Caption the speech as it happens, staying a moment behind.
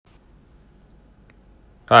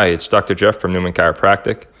Hi, it's Dr. Jeff from Newman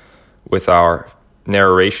Chiropractic with our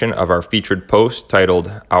narration of our featured post titled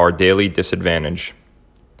Our Daily Disadvantage.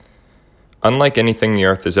 Unlike anything the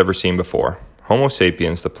Earth has ever seen before, Homo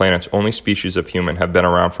sapiens, the planet's only species of human, have been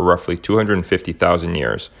around for roughly 250,000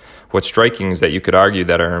 years. What's striking is that you could argue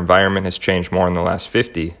that our environment has changed more in the last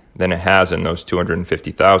 50 than it has in those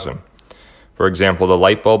 250,000. For example, the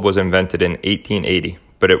light bulb was invented in 1880,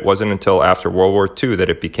 but it wasn't until after World War II that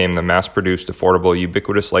it became the mass-produced, affordable,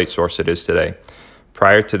 ubiquitous light source it is today.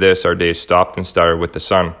 Prior to this, our days stopped and started with the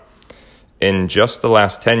sun. In just the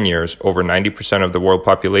last 10 years, over 90% of the world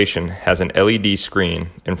population has an LED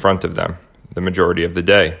screen in front of them, the majority of the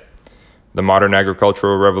day. The modern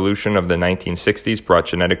agricultural revolution of the 1960s brought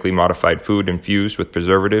genetically modified food infused with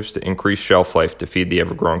preservatives to increase shelf life to feed the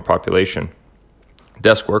ever-growing population.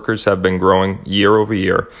 Desk workers have been growing year over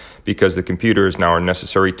year because the computer is now a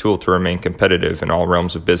necessary tool to remain competitive in all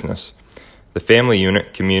realms of business. The family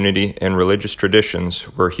unit, community, and religious traditions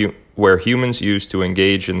where humans used to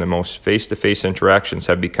engage in the most face-to-face interactions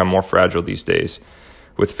have become more fragile these days,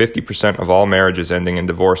 with 50% of all marriages ending in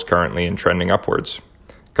divorce currently and trending upwards.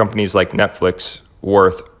 Companies like Netflix,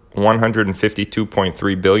 worth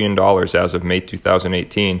 $152.3 billion as of May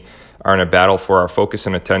 2018, are in a battle for our focus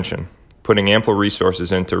and attention, putting ample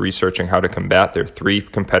resources into researching how to combat their three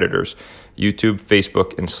competitors, YouTube,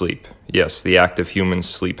 Facebook, and sleep. Yes, the act of humans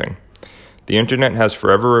sleeping. The internet has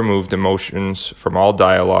forever removed emotions from all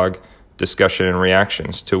dialogue, discussion, and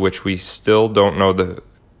reactions, to which we still don't know the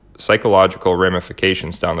psychological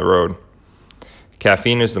ramifications down the road.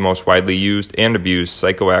 Caffeine is the most widely used and abused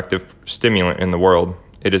psychoactive stimulant in the world.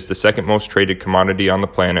 It is the second most traded commodity on the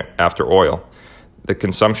planet after oil. The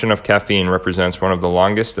consumption of caffeine represents one of the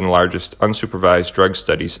longest and largest unsupervised drug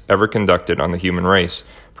studies ever conducted on the human race,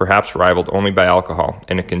 perhaps rivaled only by alcohol,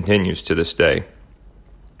 and it continues to this day.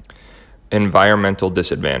 Environmental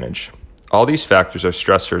disadvantage. All these factors are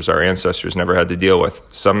stressors our ancestors never had to deal with.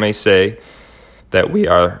 Some may say that we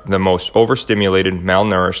are the most overstimulated,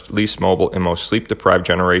 malnourished, least mobile, and most sleep-deprived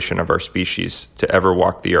generation of our species to ever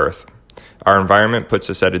walk the earth. Our environment puts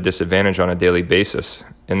us at a disadvantage on a daily basis,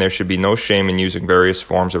 and there should be no shame in using various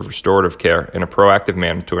forms of restorative care in a proactive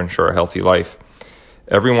manner to ensure a healthy life.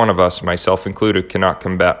 Every one of us, myself included, cannot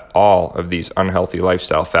combat all of these unhealthy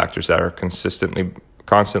lifestyle factors that are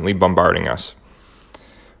constantly bombarding us.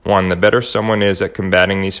 1. The better someone is at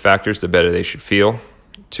combating these factors, the better they should feel.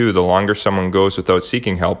 2. The longer someone goes without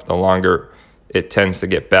seeking help, the longer it tends to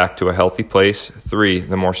get back to a healthy place. 3.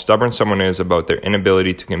 The more stubborn someone is about their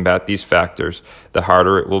inability to combat these factors, the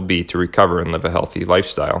harder it will be to recover and live a healthy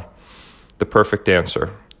lifestyle. The perfect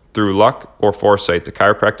answer. Through luck or foresight, the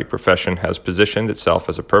chiropractic profession has positioned itself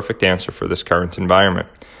as a perfect answer for this current environment.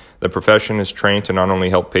 The profession is trained to not only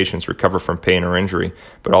help patients recover from pain or injury,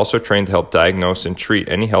 but also trained to help diagnose and treat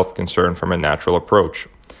any health concern from a natural approach.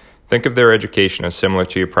 Think of their education as similar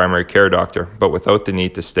to your primary care doctor, but without the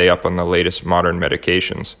need to stay up on the latest modern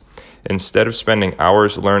medications. Instead of spending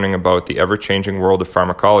hours learning about the ever-changing world of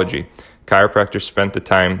pharmacology, chiropractors spent the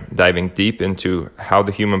time diving deep into how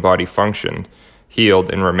the human body functioned, healed,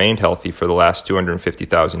 and remained healthy for the last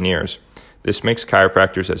 250,000 years. This makes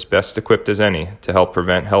chiropractors as best equipped as any to help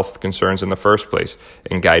prevent health concerns in the first place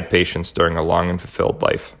and guide patients during a long and fulfilled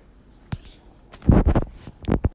life.